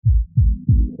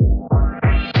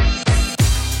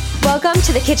Welcome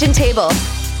to The Kitchen Table,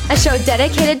 a show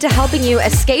dedicated to helping you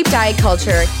escape diet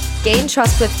culture, gain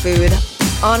trust with food,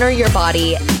 honor your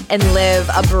body, and live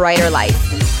a brighter life.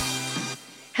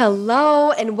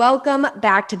 Hello, and welcome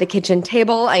back to The Kitchen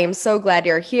Table. I am so glad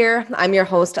you're here. I'm your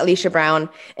host, Alicia Brown,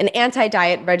 an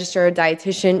anti-diet registered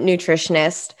dietitian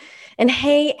nutritionist. And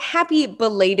hey, happy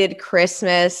belated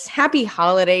Christmas. Happy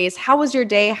holidays. How was your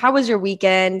day? How was your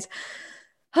weekend?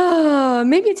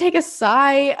 Maybe take a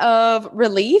sigh of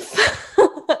relief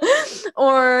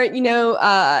or,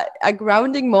 a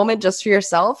grounding moment just for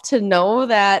yourself to know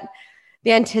that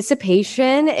the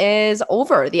anticipation is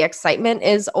over. The excitement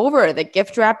is over. The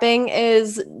gift wrapping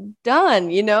is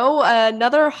done.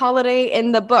 Another holiday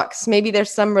in the books. Maybe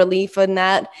there's some relief in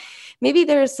that. Maybe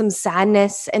there's some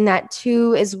sadness in that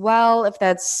too, as well. If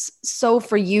that's so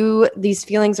for you, these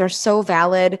feelings are so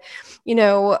valid.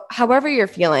 However you're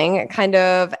feeling kind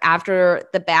of after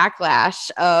the backlash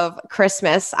of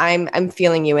Christmas, I'm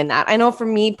feeling you in that. I know for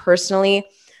me personally,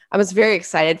 I was very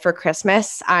excited for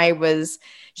Christmas. I was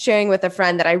sharing with a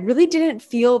friend that I really didn't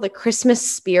feel the Christmas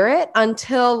spirit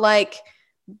until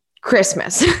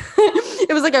Christmas.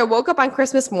 It was like I woke up on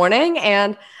Christmas morning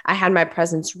and I had my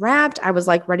presents wrapped. I was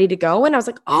ready to go. And I was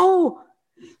like, oh,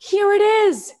 here it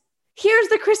is. Here's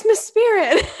the Christmas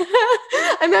spirit.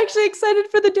 I'm actually excited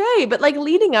for the day. But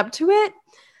leading up to it,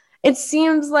 it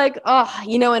seems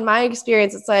in my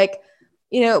experience, it's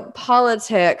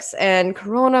politics and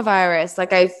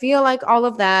coronavirus. I feel like all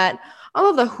of that, all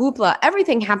of the hoopla,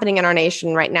 everything happening in our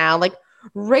nation right now,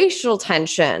 racial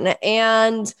tension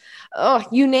and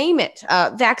you name it,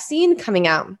 vaccine coming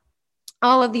out,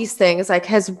 all of these things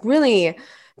has really,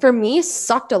 for me,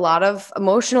 sucked a lot of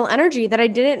emotional energy that I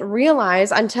didn't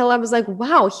realize until I was like,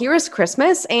 wow, here is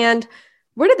Christmas. And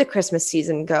where did the Christmas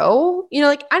season go?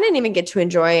 I didn't even get to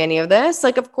enjoy any of this.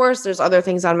 Of course, there's other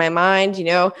things on my mind,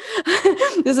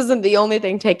 this isn't the only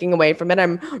thing taking away from it.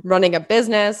 I'm running a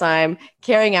business. I'm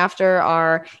caring after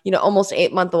our, almost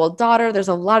 8-month-old daughter. There's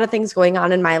a lot of things going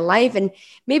on in my life. And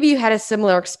maybe you had a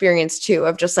similar experience too,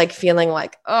 of just feeling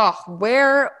oh,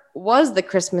 where was the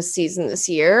Christmas season this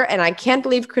year? And I can't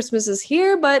believe Christmas is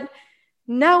here, but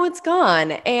now it's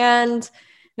gone. And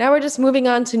now we're just moving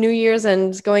on to New Year's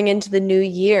and going into the new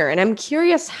year. And I'm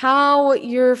curious how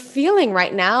you're feeling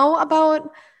right now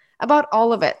about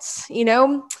all of it,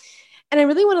 And I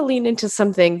really want to lean into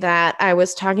something that I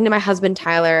was talking to my husband,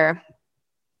 Tyler,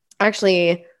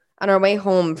 actually on our way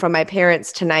home from my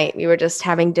parents tonight. We were just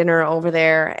having dinner over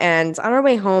there. And on our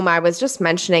way home, I was just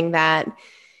mentioning that,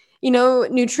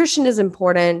 nutrition is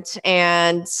important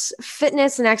and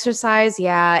fitness and exercise.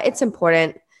 Yeah, it's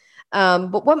important.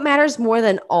 But what matters more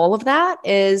than all of that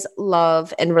is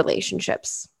love and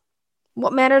relationships.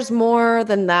 What matters more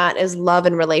than that is love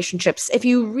and relationships. If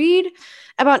you read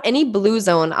about any blue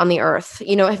zone on the earth,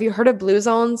 have you heard of blue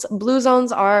zones? Blue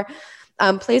zones are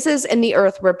places in the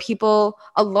earth where people,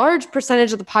 a large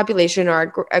percentage of the population,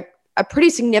 or a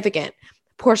pretty significant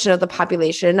portion of the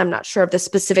population. I'm not sure of the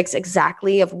specifics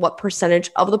exactly of what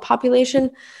percentage of the population,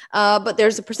 but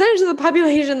there's a percentage of the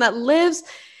population that lives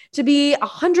to be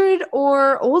 100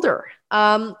 or older,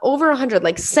 over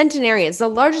 100, centenarians. The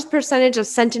largest percentage of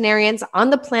centenarians on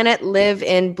the planet live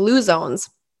in blue zones.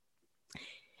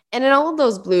 And in all of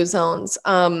those blue zones,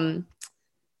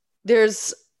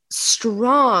 there's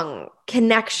strong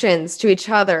connections to each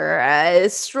other,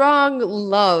 strong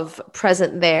love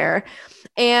present there.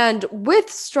 And with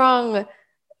strong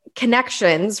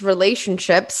connections,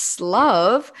 relationships,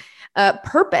 love,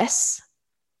 purpose,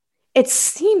 it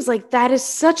seems like that is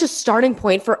such a starting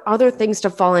point for other things to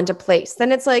fall into place.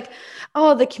 Then it's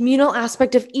the communal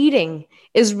aspect of eating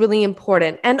is really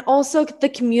important. And also the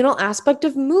communal aspect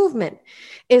of movement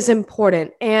is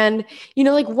important. And,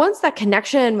 once that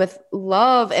connection with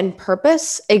love and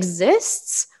purpose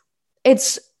exists,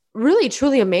 it's really,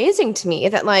 truly amazing to me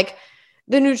that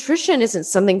the nutrition isn't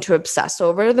something to obsess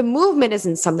over. The movement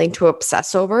isn't something to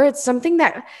obsess over. It's something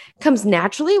that comes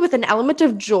naturally with an element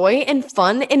of joy and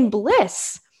fun and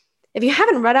bliss. If you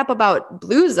haven't read up about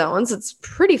blue zones, it's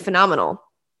pretty phenomenal.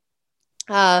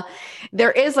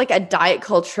 There is a diet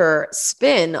culture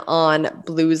spin on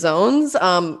blue zones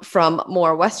from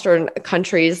more Western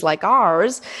countries like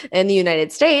ours in the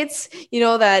United States,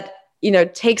 that,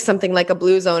 take something like a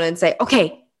blue zone and say,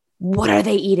 okay, what are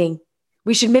they eating?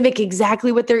 We should mimic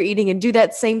exactly what they're eating and do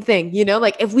that same thing.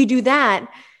 If we do that,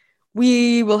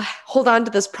 we will hold on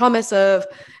to this promise of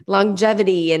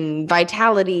longevity and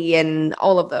vitality and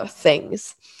all of those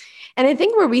things. And I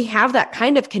think where we have that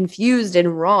kind of confused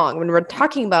and wrong when we're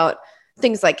talking about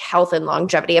things like health and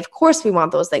longevity, of course we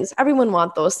want those things. Everyone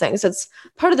wants those things. It's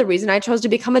part of the reason I chose to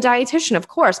become a dietitian, of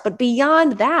course. But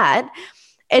beyond that,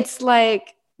 it's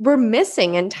like we're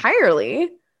missing entirely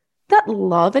that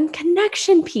love and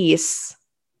connection piece.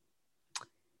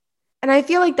 And I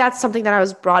feel like that's something that I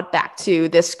was brought back to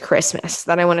this Christmas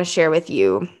that I want to share with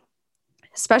you,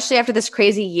 especially after this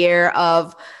crazy year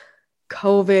of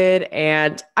COVID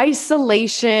and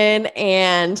isolation.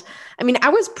 And I mean, I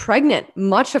was pregnant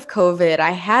much of COVID.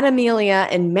 I had Amelia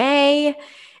in May,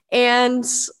 and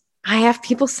I have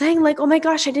people saying like, oh my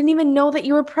gosh, I didn't even know that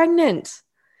you were pregnant.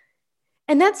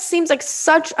 And that seems like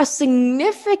such a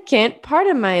significant part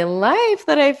of my life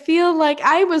that I feel like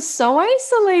I was so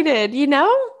isolated,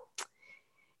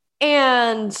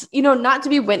 And, not to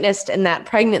be witnessed in that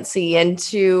pregnancy and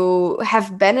to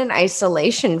have been in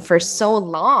isolation for so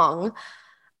long,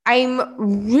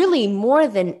 I'm really more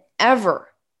than ever,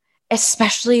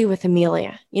 especially with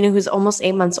Amelia, who's almost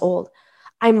 8 months old.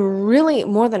 I'm really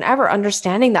more than ever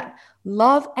understanding that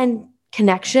love and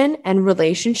connection and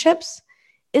relationships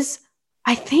is,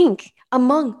 I think,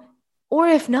 among, or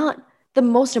if not, the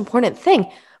most important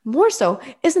thing. More so,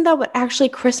 isn't that what actually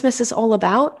Christmas is all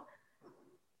about?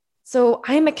 So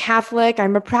I'm a Catholic.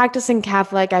 I'm a practicing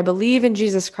Catholic. I believe in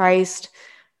Jesus Christ.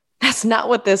 That's not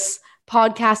what this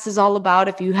podcast is all about.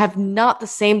 If you have not the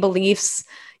same beliefs,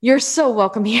 you're so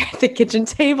welcome here at the kitchen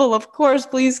table. Of course,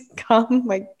 please come.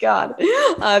 My God,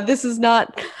 this is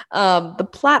not the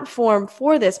platform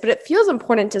for this, but it feels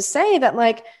important to say that,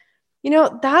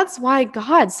 that's why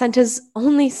God sent his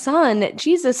only son,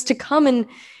 Jesus, to come and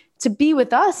to be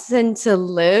with us and to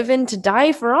live and to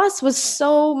die for us was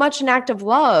so much an act of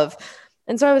love.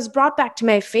 And so I was brought back to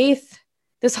my faith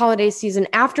this holiday season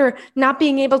after not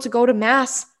being able to go to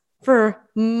Mass for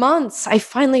months. I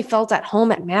finally felt at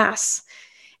home at Mass.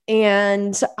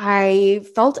 And I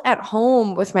felt at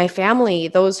home with my family,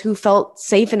 those who felt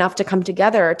safe enough to come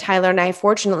together. Tyler and I,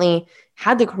 fortunately,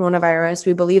 had the coronavirus.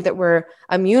 We believe that we're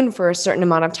immune for a certain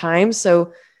amount of time.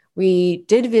 So we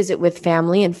did visit with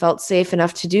family and felt safe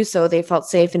enough to do so. They felt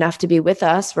safe enough to be with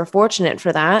us. We're fortunate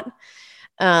for that.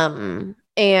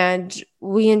 And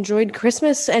we enjoyed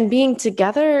Christmas and being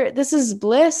together. This is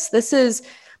bliss. This is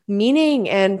meaning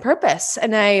and purpose.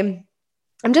 And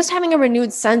I'm just having a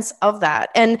renewed sense of that.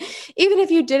 And even if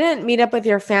you didn't meet up with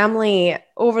your family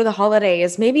over the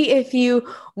holidays, maybe if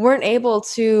you weren't able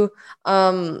to,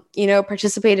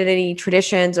 participate in any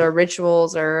traditions or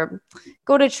rituals or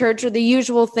go to church or the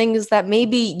usual things that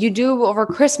maybe you do over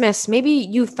Christmas, maybe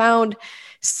you found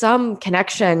some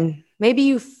connection. Maybe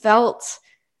you felt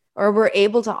or were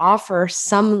able to offer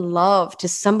some love to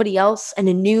somebody else in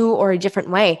a new or a different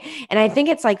way. And I think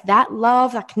it's like that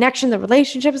love, that connection, the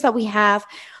relationships that we have,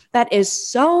 that is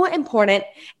so important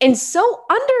and so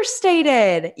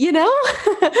understated,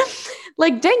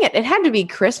 Like, dang it had to be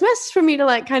Christmas for me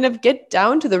to kind of get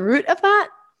down to the root of that.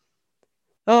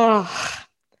 Oh,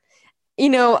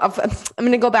 I'm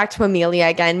going to go back to Amelia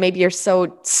again. Maybe you're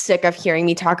so sick of hearing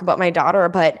me talk about my daughter,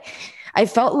 but I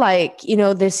felt like,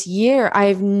 this year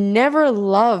I've never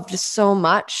loved so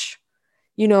much,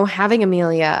 having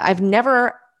Amelia. I've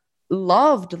never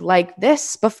loved like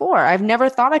this before. I've never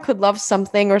thought I could love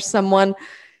something or someone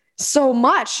so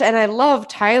much. And I love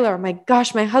Tyler, my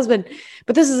gosh, my husband.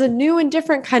 But this is a new and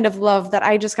different kind of love that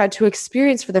I just got to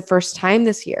experience for the first time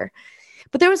this year.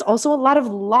 But there was also a lot of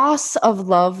loss of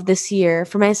love this year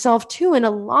for myself too. And a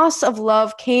loss of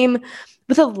love came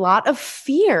with a lot of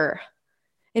fear.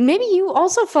 And maybe you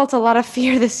also felt a lot of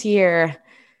fear this year.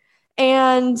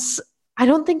 And I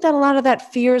don't think that a lot of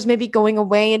that fear is maybe going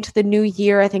away into the new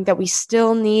year. I think that we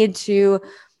still need to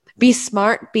be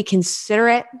smart, be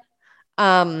considerate.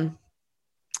 I'm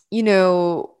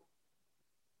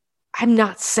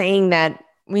not saying that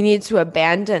we need to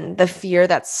abandon the fear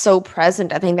that's so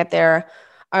present. I think that there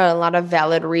are a lot of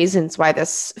valid reasons why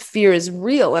this fear is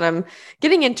real. And I'm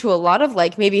getting into a lot of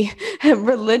maybe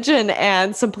religion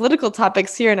and some political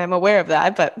topics here, and I'm aware of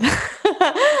that, but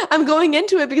I'm going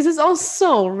into it because it's all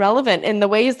so relevant in the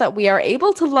ways that we are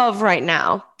able to love right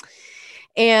now.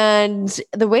 And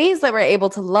the ways that we're able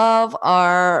to love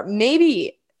are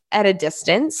maybe at a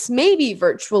distance, maybe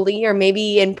virtually, or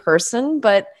maybe in person,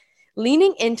 but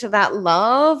leaning into that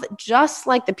love, just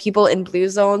like the people in Blue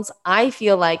Zones, I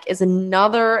feel like is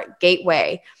another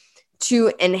gateway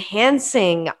to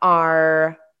enhancing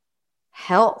our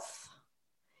health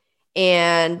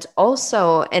and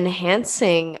also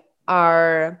enhancing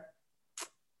our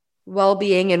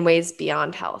well-being in ways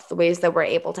beyond health, the ways that we're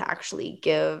able to actually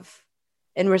give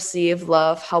and receive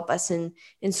love, help us in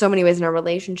so many ways in our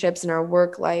relationships, in our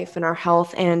work life, in our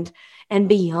health, and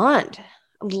beyond.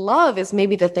 love is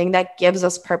maybe the thing that gives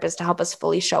us purpose to help us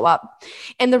fully show up.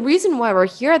 And the reason why we're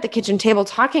here at the kitchen table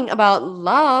talking about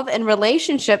love and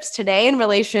relationships today in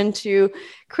relation to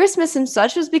Christmas and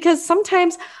such is because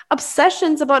sometimes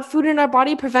obsessions about food in our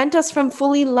body prevent us from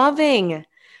fully loving. It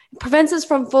prevents us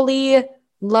from fully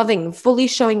loving, fully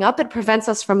showing up. It prevents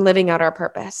us from living out our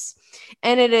purpose.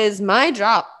 And it is my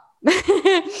job.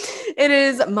 It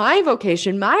is my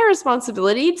vocation, my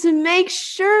responsibility to make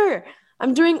sure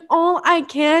I'm doing all I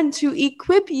can to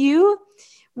equip you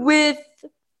with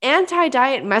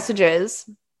anti-diet messages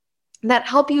that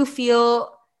help you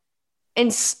feel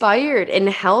inspired in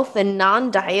health and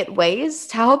non-diet ways,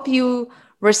 to help you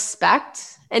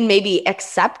respect and maybe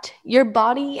accept your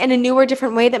body in a new or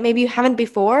different way that maybe you haven't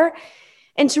before,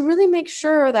 and to really make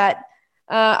sure that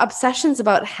obsessions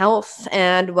about health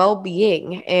and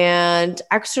well-being and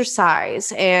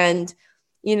exercise and,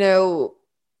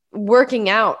 working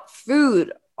out,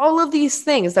 food, all of these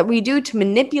things that we do to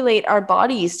manipulate our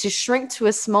bodies to shrink to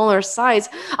a smaller size,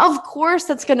 of course,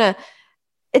 it's going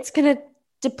to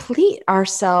deplete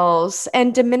ourselves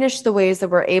and diminish the ways that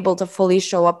we're able to fully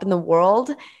show up in the world.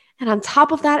 And on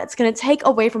top of that, it's going to take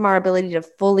away from our ability to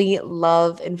fully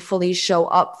love and fully show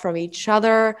up from each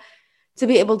other, to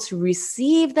be able to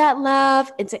receive that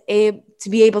love and to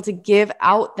be able to give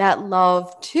out that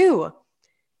love too.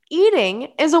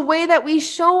 Eating is a way that we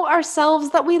show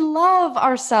ourselves that we love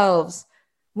ourselves.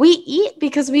 We eat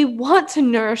because we want to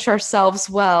nourish ourselves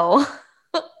well,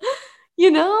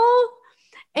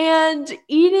 and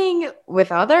eating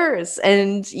with others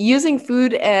and using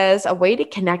food as a way to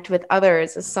connect with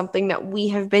others is something that we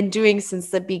have been doing since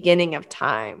the beginning of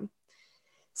time.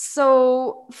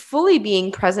 So fully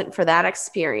being present for that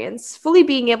experience, fully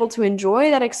being able to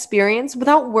enjoy that experience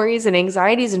without worries and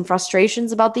anxieties and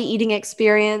frustrations about the eating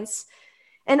experience.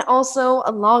 And also,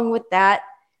 along with that,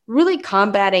 really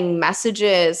combating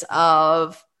messages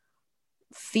of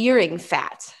fearing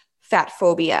fat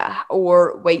phobia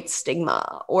or weight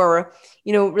stigma, or,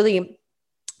 really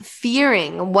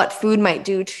fearing what food might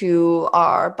do to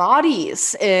our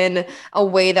bodies in a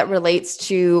way that relates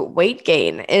to weight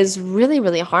gain is really,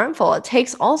 really harmful. It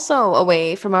takes also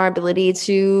away from our ability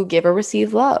to give or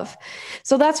receive love.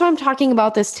 So that's why I'm talking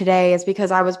about this today, is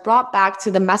because I was brought back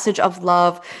to the message of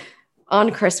love on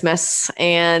Christmas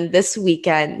and this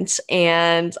weekend.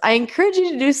 And I encourage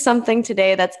you to do something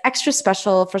today that's extra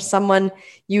special for someone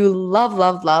you love,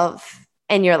 love, love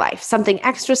in your life, something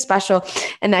extra special.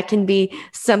 And that can be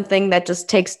something that just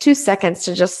takes 2 seconds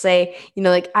to just say,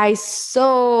 I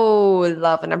so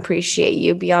love and appreciate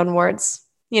you beyond words,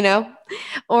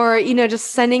 or,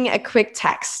 just sending a quick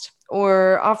text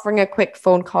or offering a quick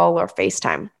phone call or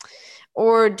FaceTime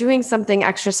or doing something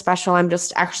extra special.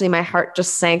 My heart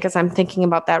just sank as I'm thinking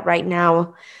about that right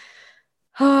now.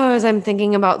 As I'm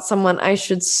thinking about someone I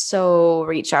should so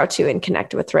reach out to and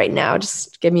connect with right now.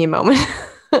 Just give me a moment.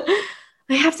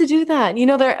 I have to do that.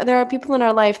 There are people in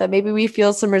our life that maybe we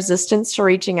feel some resistance to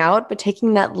reaching out, but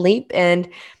taking that leap and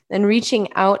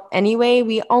reaching out anyway,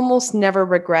 we almost never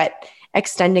regret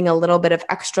extending a little bit of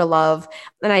extra love.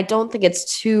 And I don't think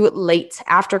it's too late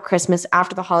after Christmas,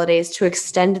 after the holidays, to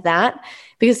extend that.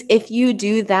 Because if you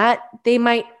do that,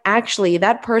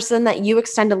 that person that you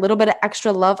extend a little bit of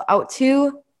extra love out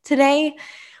to today,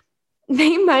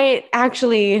 they might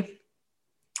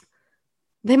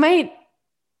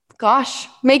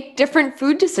make different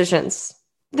food decisions.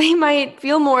 They might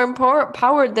feel more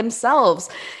empowered themselves.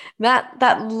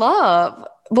 That love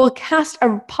will cast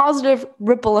a positive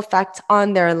ripple effect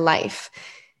on their life.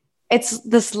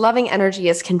 This loving energy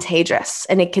is contagious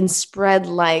and it can spread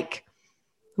like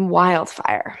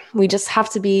wildfire. We just have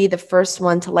to be the first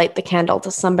one to light the candle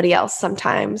to somebody else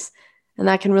sometimes. And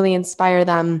that can really inspire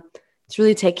them to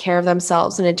really take care of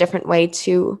themselves in a different way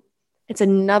too. It's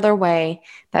another way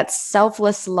that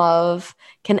selfless love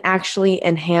can actually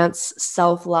enhance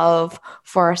self-love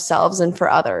for ourselves and for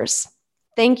others.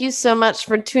 Thank you so much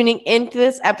for tuning into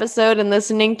this episode and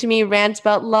listening to me rant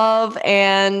about love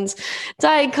and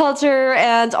diet culture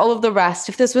and all of the rest.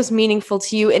 If this was meaningful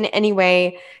to you in any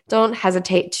way, don't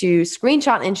hesitate to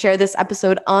screenshot and share this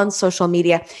episode on social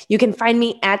media. You can find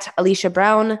me at Alicia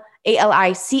Brown,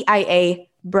 ALICIA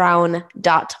brown.rdn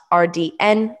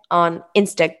on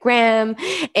Instagram.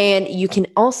 And you can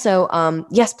also,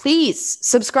 please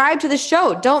subscribe to the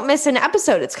show. Don't miss an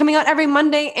episode. It's coming out every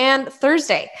Monday and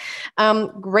Thursday.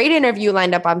 Great interview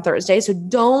lined up on Thursday, so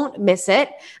don't miss it.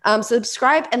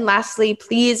 Subscribe. And lastly,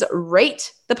 please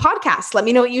rate the podcast. Let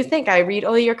me know what you think. I read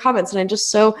all your comments and I just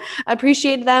so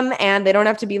appreciate them, and they don't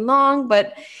have to be long,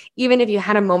 but even if you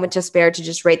had a moment to spare to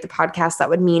just rate the podcast, that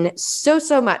would mean so,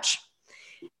 so much.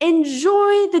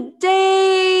 Enjoy the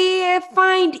day.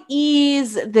 Find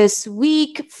ease this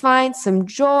week. Find some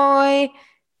joy.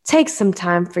 Take some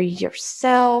time for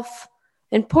yourself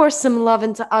and pour some love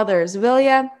into others, will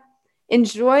ya?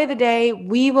 Enjoy the day.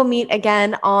 We will meet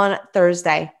again on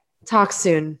Thursday. Talk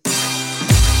soon.